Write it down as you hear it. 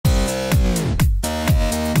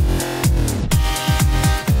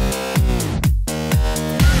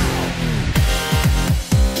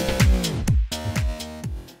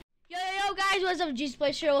up, Jesus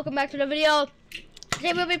Place here. Welcome back to the video.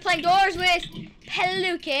 Today we'll be playing doors with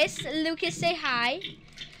Lucas. Lucas, say hi.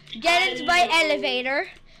 Get into my elevator.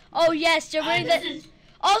 Oh yes, they're wearing the.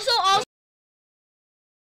 Also.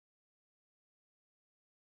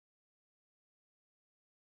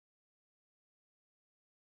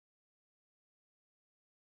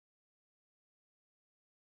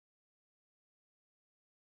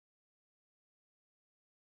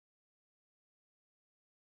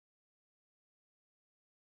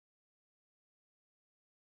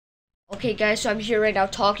 Okay guys, so I'm here right now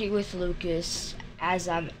talking with Lucas as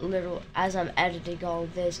I'm editing all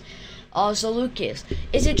of this. So Lucas,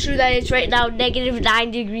 is it true that it's right now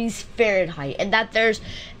 -9 degrees Fahrenheit and that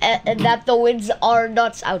and that the winds are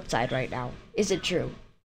nuts outside right now? Is it true?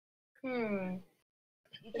 Okay,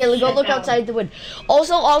 go look outside the window.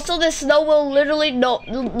 Also the snow will literally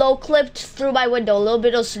no clipped through my window, a little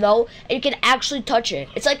bit of snow, and you can actually touch it.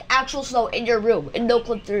 It's like actual snow in your room and no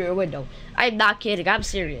clip through your window. I'm not kidding, I'm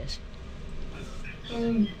serious.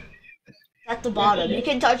 At the bottom, you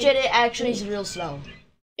can touch it. It actually is real snow.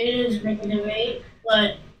 It is -8,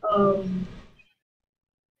 but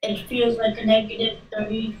it feels like a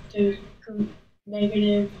 -30 to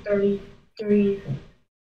 -33.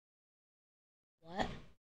 What?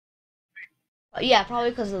 Yeah,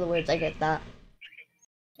 probably because of the words. I get that.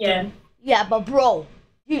 Yeah. Yeah, but bro,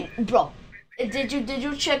 did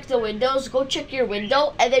you check the windows? Go check your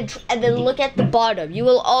window and then look at the bottom. You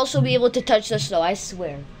will also be able to touch the snow. I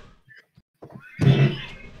swear.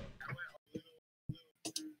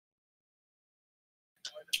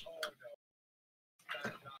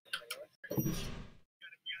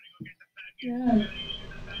 Yeah.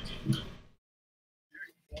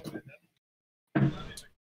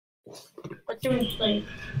 What's your plate?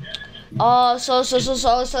 So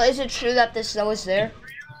is it true that the snow is there?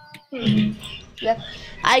 Yeah.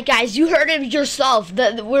 Alright guys, you heard it yourself.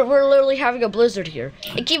 We're literally having a blizzard here.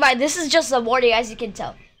 And keep in mind, this is just the morning, as you can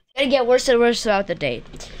tell. It's gonna get worse and worse throughout the day.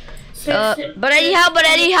 But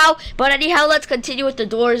anyhow, let's continue with the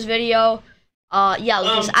doors video. Yeah,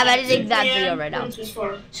 Lucas, I'm editing that video right now.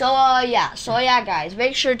 So yeah, guys,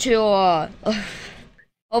 make sure to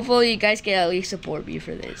hopefully you guys can at least support me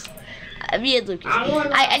for this. Me and Lucas. Bye.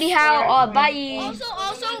 Also.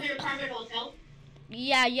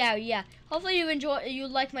 Yeah. Hopefully you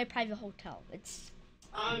like my private hotel. It's.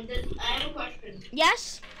 I have a question.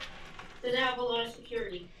 Yes. Does it have a lot of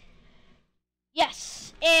security?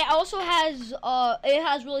 Yes. It also has it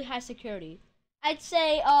has really high security. I'd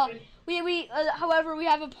say however we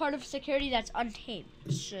have a part of security that's untamed.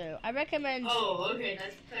 So I recommend. Oh, okay,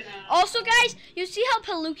 that's kind of. Also, guys, you see how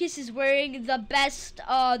Lucas is wearing the best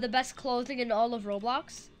clothing in all of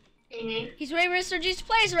Roblox? He's wearing Mr. G's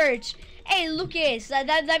Plays merch. Hey, Lucas,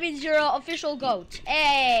 that means you're an official goat.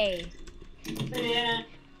 Hey. Yeah.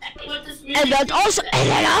 And that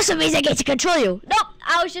also means I get to control you. Nope,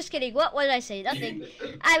 I was just kidding. What did I say? Nothing.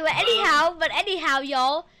 But anyhow,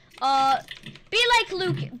 y'all. Be like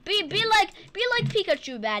Luke. Be like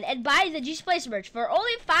Pikachu, man, and buy the G's Place merch for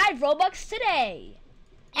only 5 Robux today.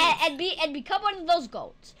 And become one of those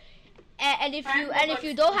goats. And if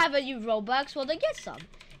you don't have any Robux, well then get some.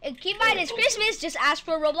 And keep in mind, it's Christmas. Just ask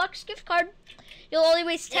for a Roblox gift card. You'll only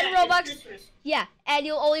waste 10 Robux. Yeah, and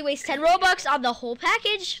you'll only waste 10 Robux on the whole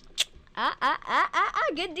package.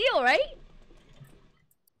 Good deal, right?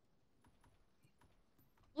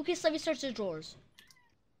 Lucas, let me search the drawers.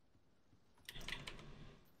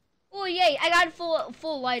 Oh yay! I got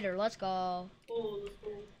full lighter. Let's go.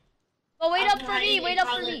 Oh, wait up for me. Wait up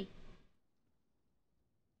for me.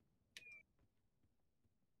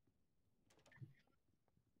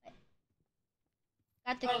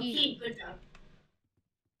 Got the key. Good job.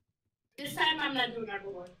 This time I'm not doing number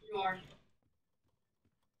 1. You are.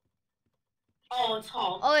 Oh, it's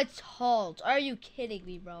halt. Oh, it's halt. Are you kidding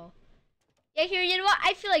me, bro? Yeah, here, you know what?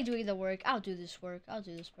 I feel like doing the work. I'll do this work. I'll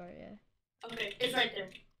do this part, yeah. Okay, it's right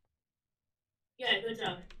there. Yeah, good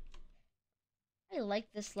job. I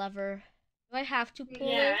like this lever. Do I have to pull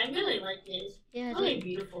it? Yeah, I really like this. Yeah, it's really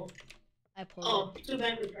beautiful. I pulled it. Too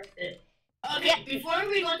bad we pressed it. Okay, before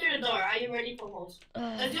we go through the door, are you ready for host?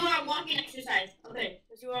 Let's do our walking exercise. Okay,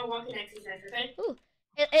 let's do our walking exercise, okay? Ooh.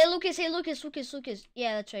 Hey, Lucas,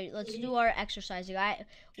 Yeah, that's right. Let's do our exercising.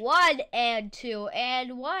 1 and 2,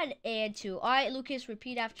 and 1 and 2. Alright, Lucas,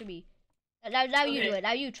 repeat after me. Now okay. You do it.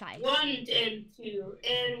 Now you try. 1 and 2,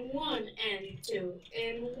 and 1 and 2,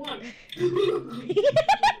 and 1.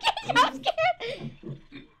 I'm scared.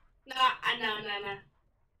 No.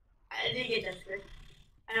 I didn't get that scared.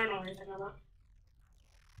 I don't know what you're talking about.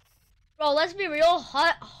 Bro, let's be real.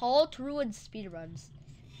 Halt ruins speedruns.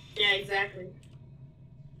 Yeah, exactly.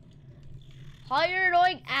 Call you're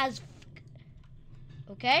annoying as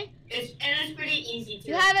okay? It's pretty easy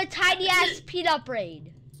too. You have a tiny ass peanut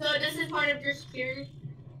brain. So this is part of your security?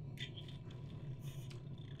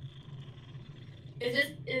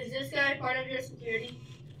 Is this guy part of your security?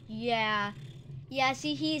 Yeah. Yeah,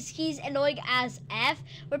 see he's annoying as F.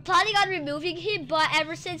 We're planning on removing him, but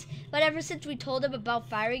ever since we told him about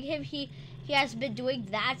firing him, he has been doing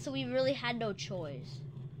that, so we really had no choice.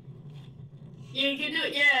 Yeah, you can do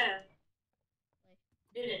it, yeah.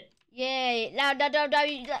 Did it. Yay. Now,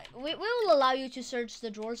 we will allow you to search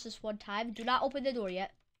the drawers this one time. Do not open the door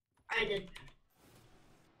yet. I did.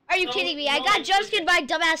 Are you kidding me? I got jumpscared by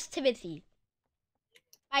dumbass Timothy.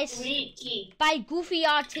 By goofy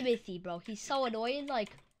Timothy, bro. He's so annoying.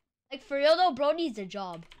 Like for real though, bro needs a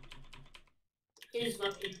job. He's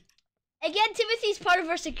lucky. Again, Timothy's part of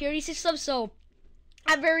our security system, so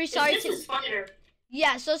I'm very sorry. This is spider.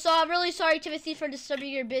 Yeah, so I'm really sorry, Timothy, for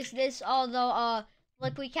disturbing your business. Although,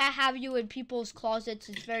 like we can't have you in people's closets.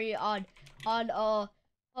 It's very hotel-y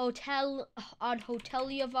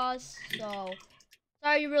of us. So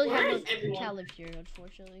sorry, you really have no hotel live here,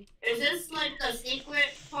 unfortunately. Is this like the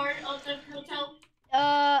secret part of the hotel?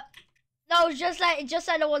 No, it's just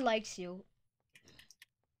that no one likes you.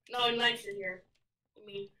 No one likes it here.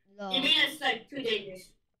 No. You mean it's like too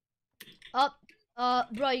dangerous?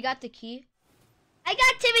 Bro, you got the key? I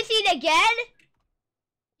got Timothy again?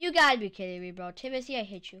 You gotta be kidding me, bro. Timothy, I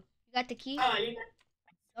hate you. You got the key? Oh, you got.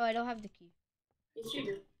 Oh, I don't have the key. Yes, you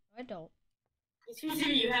do. I don't. Yes, you do.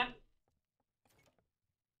 You have.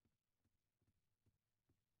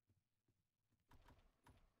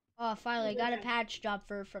 Oh, finally, I got a patch job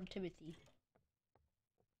from Timothy.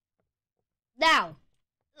 Now,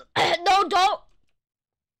 no, don't.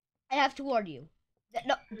 I have to warn you.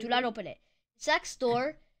 No, do not open it. Next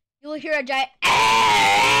door, you will hear a giant,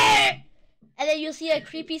 and then you'll see a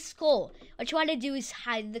creepy skull. What you want to do is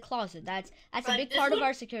hide in the closet. That's a big part of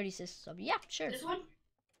our security system. Yeah, sure. This one?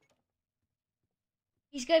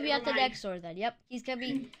 He's gonna be at the next door then. Yep, he's gonna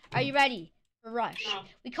be. Are you ready for Rush? No.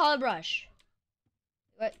 We call him Rush.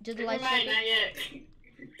 What? Did the lights? Not yet.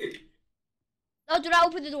 No, do not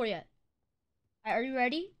open the door yet. Are you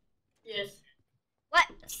ready? Yes. What?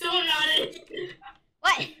 Still not it.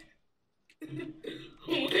 What?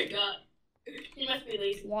 Oh my god. He must be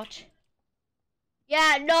lazy. What?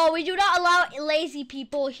 Yeah, no, we do not allow lazy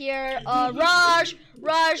people here. Rush.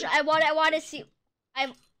 I want to see.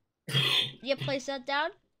 Yeah, place that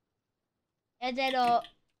down. And then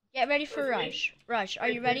get ready for Rush. Rush, are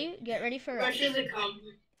you ready? Get ready for Rush. Rush doesn't come.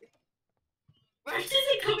 Rush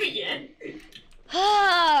doesn't come again.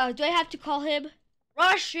 Do I have to call him?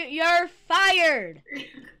 Rush, you're fired.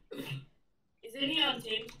 Isn't he on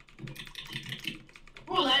team?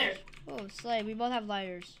 Oh, lighter. Oh, Slay, we both have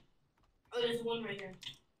lighters. Oh, there's one right here.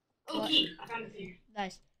 Oh, key. I found a key.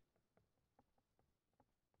 Nice.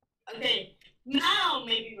 Okay, now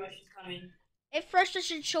maybe Rush is coming. If Rush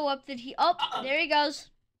doesn't show up, then he... Oh, there he goes.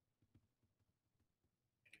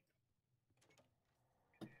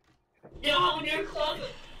 Yo, you're close.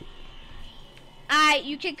 Alright,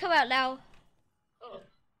 you can come out now.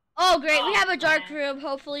 Oh, great. We have a dark room.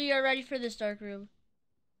 Hopefully you're ready for this dark room.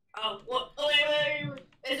 Oh, what? Oh, wait.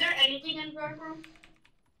 Is there anything in the dark room?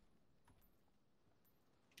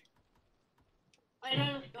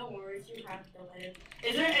 Don't worry. You have to let it.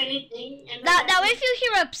 Is there anything in the dark room? Now, if you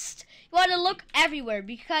hear a psst, you want to look everywhere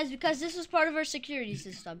because this is part of our security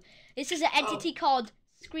system. This is an entity called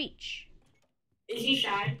Screech. Is he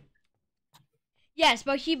shy? Yes,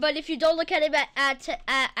 but if you don't look at him at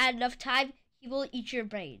enough time, he will eat your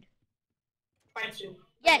brain. Bite you.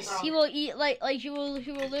 Yes, he will eat he will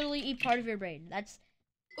literally eat part of your brain. That's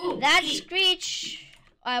Screech.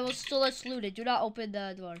 Let's loot it. Do not open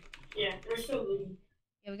the door. Yeah, we're still looting.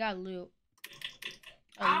 Yeah, we got loot.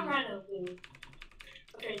 I'm running loot.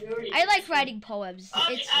 Okay, you already. I like writing poems.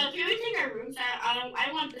 Okay, can we take our rooms? I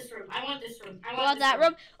want this room. I want this room. I want that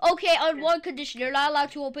room. Okay, on one condition, you're not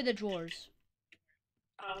allowed to open the drawers.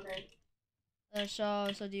 Oh, okay.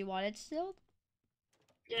 So do you want it still?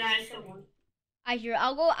 Yeah, I still want. I hear.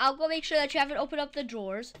 I'll go make sure that you haven't opened up the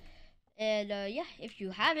drawers, and yeah, if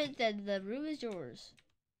you haven't, then the room is yours.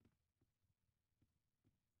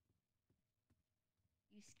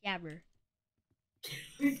 You scammer.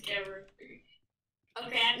 Scammer.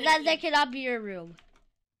 Okay. That cannot be your room.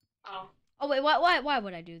 Oh. Oh wait, why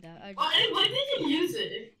would I do that? Why did you use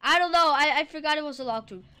it? I don't know. I forgot it was a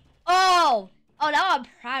locked room. Oh, now I'm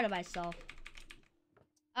proud of myself.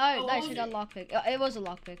 Oh, nice. I got a lockpick. It was a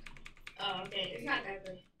lockpick. Oh, okay. It's not that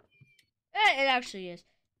good. It actually is.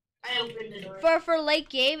 I opened the door. For late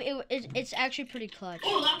game, it's actually pretty clutch.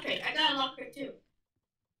 Oh, lockpick. I got a lockpick too.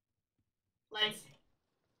 Lights.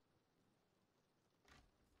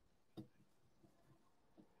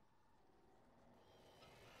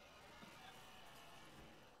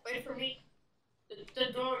 Wait for me.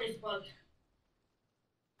 The door is bugged.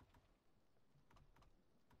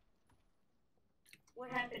 What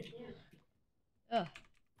happened here? Ugh.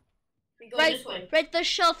 We go Right, this way. right. The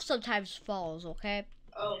shelf sometimes falls. Okay.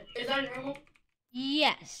 Oh, is that normal?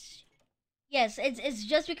 Yes. Yes. It's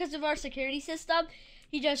just because of our security system.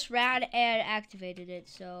 He just ran and activated it.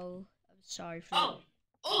 So I'm sorry for. Oh.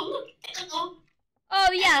 Oh, look. Hello.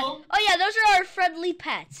 Oh yeah. Hello. Oh yeah. Those are our friendly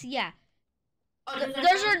pets. Yeah. Oh,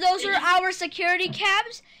 Those are our security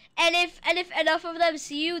cams. And if enough of them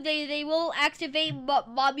see you, they will activate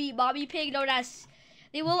mommy pig known as.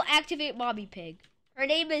 They will activate mommy pig. Her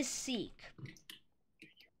name is Seek.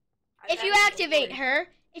 If you activate her,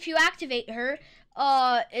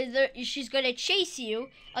 she's gonna chase you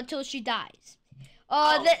until she dies.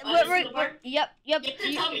 Yep. You have to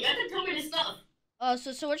tell me. You have to tell me this stuff.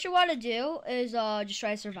 So what you want to do is just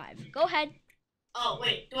try to survive. Go ahead. Oh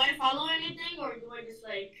wait, do I follow anything or do I just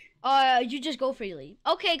like? You just go freely.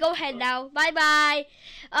 Okay, go ahead now. Bye bye.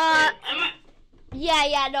 Wait,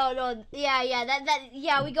 Yeah, no,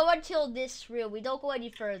 yeah. We go until this room. We don't go any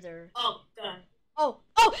further. Oh god. Oh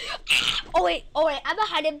wait. I'm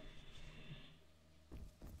behind him.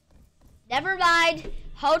 Never mind.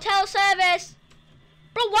 Hotel service.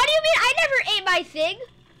 Bro, what do you mean? I never ate my thing.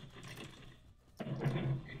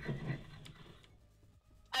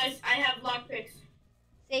 I have lockpicks.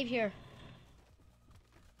 Save here.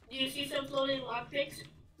 Do you see some floating lockpicks?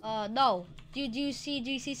 No. Do you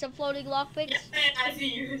see some floating lockpicks? Yeah, I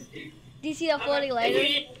see you. Do you see the floating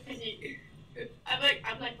later? I see.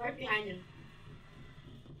 I'm like right behind him.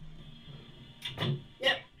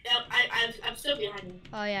 Yep. I'm still behind him.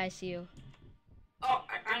 Oh yeah, I see you. Oh,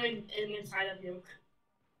 I'm inside of you.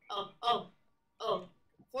 Oh.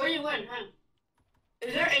 41, huh?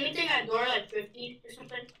 Is there anything at door like 50 or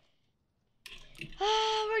something?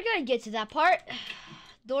 We're gonna get to that part.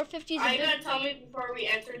 Door 50 is Are you gonna tell me before we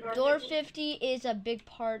enter door 50 is a big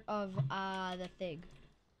part of the thing.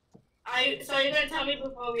 So you're gonna tell me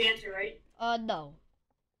before we enter, right? No.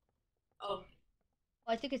 Oh.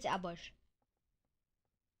 I think it's ambush.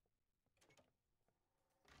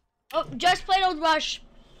 Oh, just plain old rush.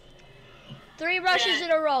 3 rushes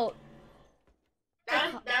in a row.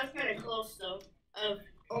 That was kind of close though.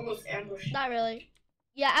 Almost ambush. Not really.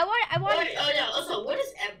 Yeah, I want. Oh yeah. Also, what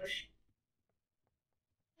is ambush?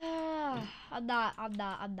 I'm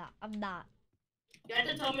not. You have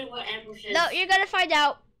to tell me what ambush is. No, you're gonna find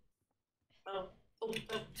out. Oh.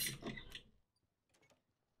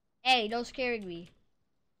 Hey, don't scaring me.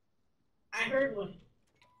 I heard one.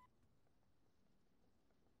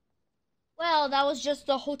 Well, that was just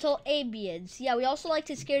the hotel ambience. Yeah, we also like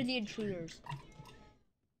to scare the intruders.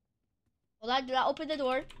 Hold on, do not open the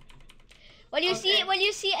door. When you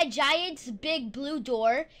see a giant's big blue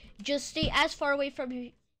door, just stay as far away from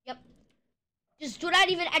you. Yep. Just do not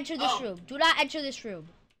even enter this room. Do not enter this room.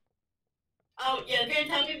 Oh yeah, can you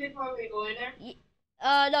tell me before we go in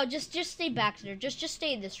there? No, just stay back there. Just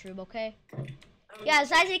stay in this room, okay?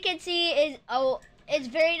 Yes, as you can see, it's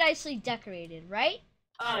very nicely decorated, right?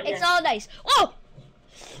 Oh, it's all nice. Oh!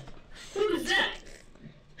 Who's that?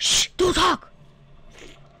 Shh! Don't talk.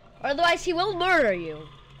 Otherwise, he will murder you.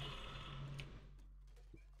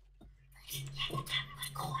 What's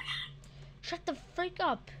going on? Shut the freak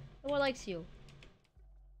up. No one likes you.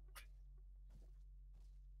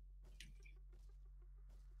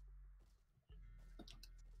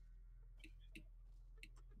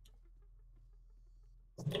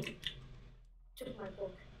 Took my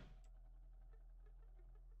book.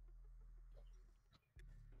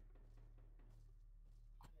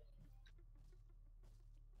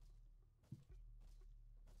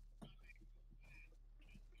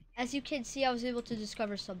 As you can see, I was able to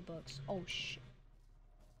discover some books. Oh, shit.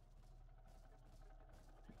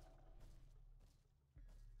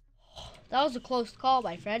 That was a close call,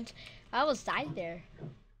 my friend. I almost died there.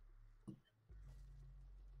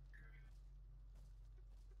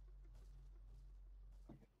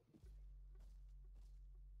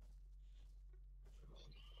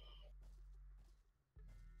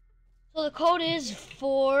 So the code is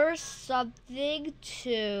 4 something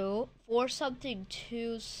to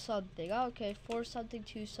something. Oh, okay, 4 something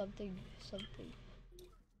to something.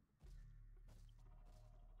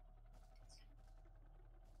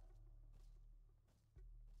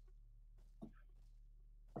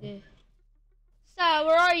 Yeah. So,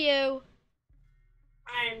 where are you?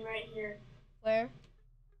 I'm right here. Where?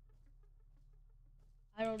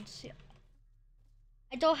 I don't see.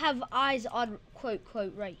 I don't have eyes on quote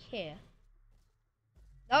right here.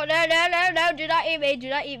 No, no, no, no, no. Do not eat me. Do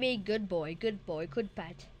not eat me. Good boy. Good boy. Good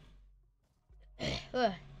pet.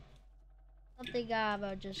 Something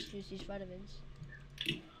about just use these vitamins.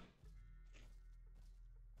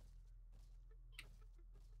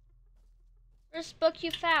 First book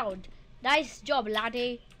you found. Nice job,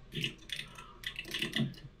 laddie. Is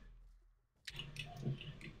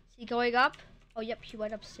he going up? Oh, yep, he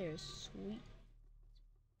went upstairs. Sweet.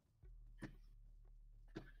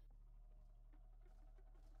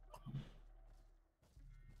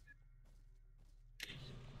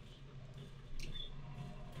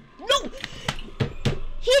 No!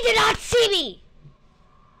 He did not see me!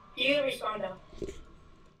 You can respond now.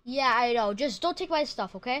 Yeah, I know. Just don't take my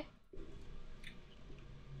stuff, okay?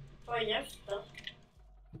 Oh, yes, stuff.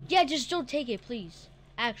 Yeah, just don't take it, please.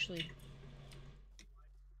 Actually.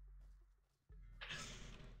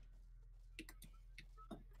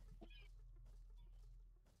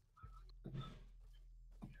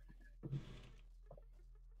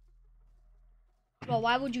 Well,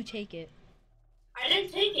 why would you take it? I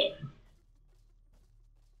didn't take it.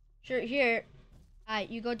 Sure, here. Alright,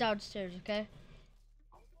 you go downstairs, okay?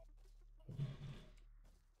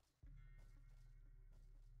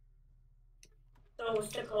 So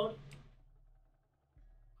what's the code?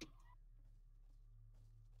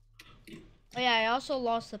 Oh yeah, I also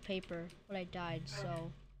lost the paper when I died,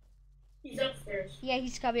 so... He's upstairs. Yeah,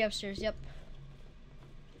 he's coming upstairs, yep.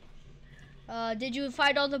 Did you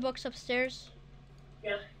find all the books upstairs?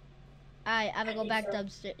 Yeah. Alright, I'm gonna go back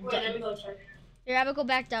downstairs. Wait, let me go check. Here, I'm gonna go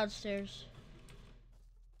back downstairs.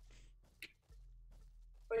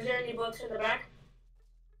 Was there any books in the back?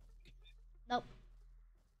 Nope.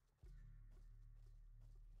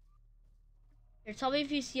 Here, tell me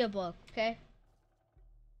if you see a book, okay?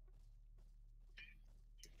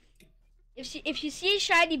 If you see a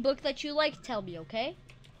shiny book that you like, tell me, okay?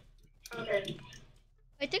 Okay.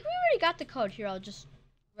 I think we already got the code. Here, I'll just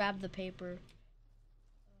grab the paper.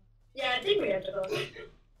 Yeah, I think we have to go.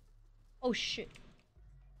 Oh, shit.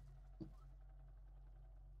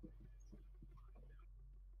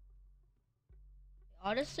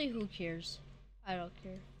 Honestly, who cares? I don't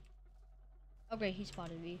care. Oh, great, he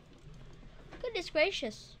spotted me. Goodness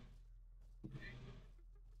gracious.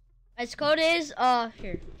 His code is,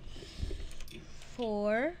 here.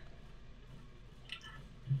 4.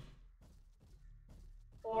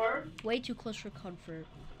 4. Way too close for comfort.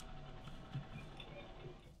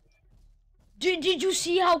 Did you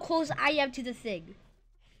see how close I am to the thing?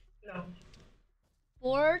 No.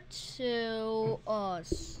 4 to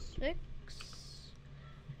 6.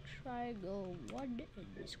 Triangle 1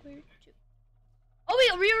 and square 2. Oh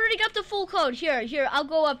wait, we already got the full code. Here, I'll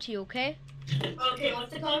go up to you, okay? Okay,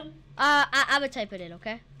 what's the code? I'm gonna type it in,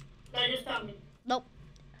 okay? No, just tell me. Nope.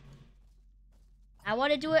 I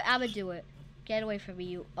wanna do it, I'm gonna do it. Get away from me,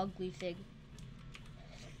 you ugly thing.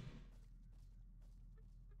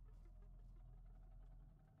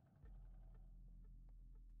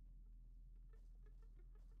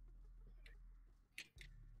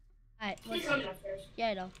 Alright, He's coming upstairs. yeah,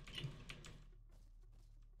 I know.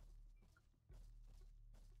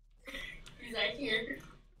 He's right here.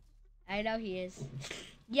 I know he is.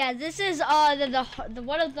 Yeah, this is the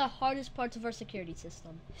one of the hardest parts of our security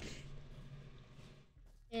system.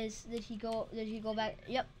 Did he go back?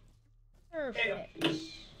 Yep. Perfect.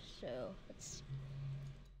 So let's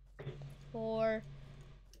see. 4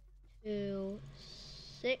 2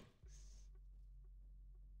 6.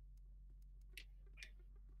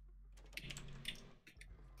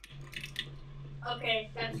 Okay,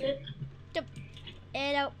 that's it. Yep.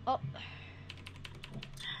 And oh.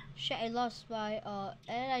 Shit, I lost my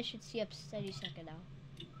and I should see up any second now.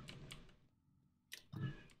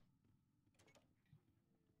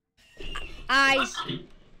 Eyes.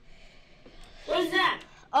 What is that?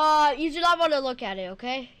 You do not want to look at it,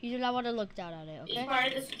 okay? You do not want to look down at it, okay? It's part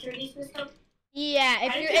of the security system. Yeah,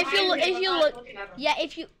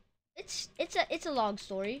 it's a long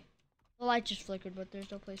story. The light just flickered, but there's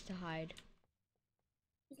no place to hide.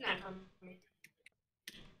 He's not coming.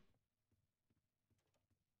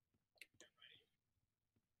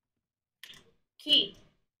 Key.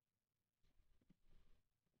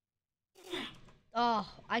 Oh,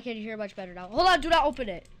 I can hear much better now. Hold on, do not open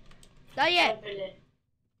it. Not yet. Open it.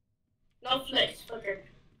 No flicks, flicker.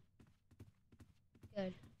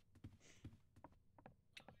 Good.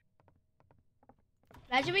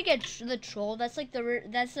 Imagine we get the troll. That's like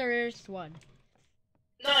that's the rarest one.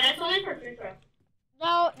 No, that's only for Creeper.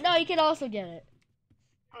 No, you can also get it.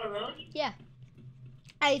 Oh, really? Yeah.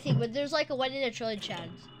 I think, but there's like a 1 in a trillion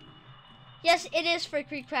chance. Yes, it is for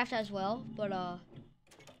Creekcraft as well, but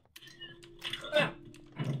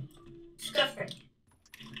Disgusting.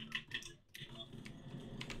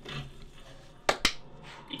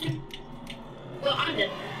 Well, I'm dead.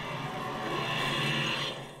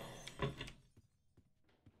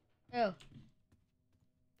 Oh.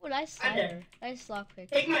 Oh, nice I'm dead. slider. Nice lockpick.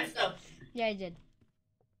 Take my stuff. Yeah, I did.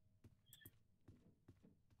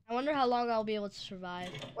 I wonder how long I'll be able to survive.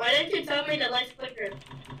 Why didn't you tell me the lights flickered?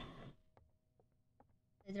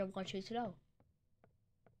 I didn't want you to know.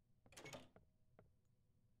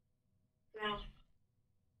 No.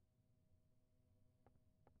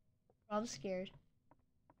 I'm scared.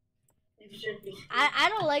 You should be. I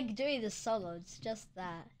don't like doing this solo. It's just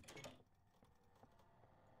that.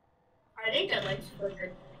 I think the lights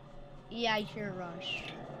flickered. Yeah, I hear Rush.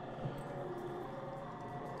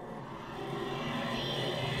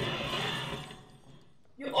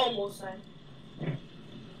 You almost said.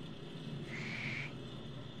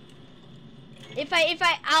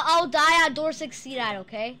 I'll die at door 69,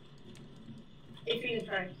 okay? If you can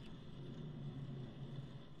try.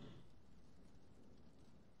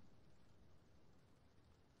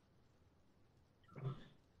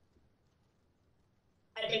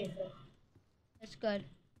 I think so. That's good.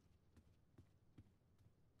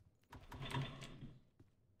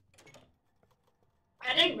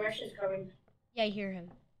 I think Rush is coming. Yeah, I hear him.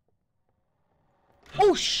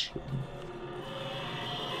 Oh, shh!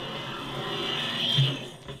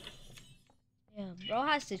 Yeah, bro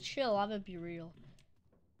has to chill. I'm gonna be real.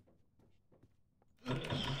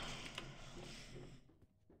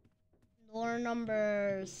 Door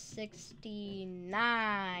number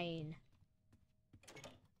 69.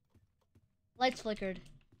 Lights flickered.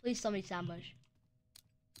 Please tell me it's ambush.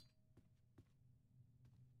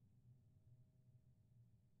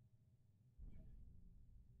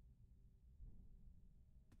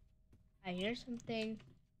 I hear something.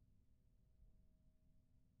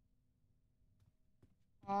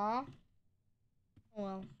 Aw. Oh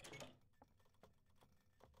well.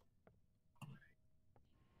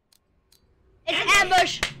 It's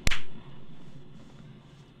ambush!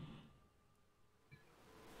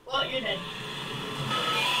 Well, you're dead.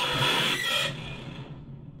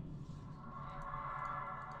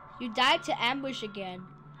 You died to ambush again.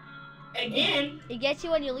 Again? It gets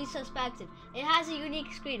you when you least suspect it. It has a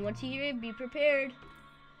unique screen. Once you hear it, be prepared.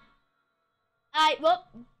 Alright, well,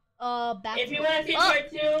 back If to you want to see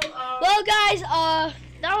part 2, well, guys,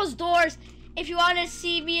 that was Doors. If you want to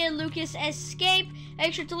see me and Lucas escape,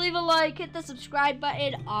 make sure to leave a like, hit the subscribe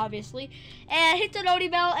button, obviously, and hit the noti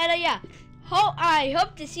bell. And yeah, I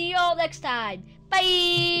hope to see you all next time.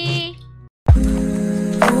 Bye.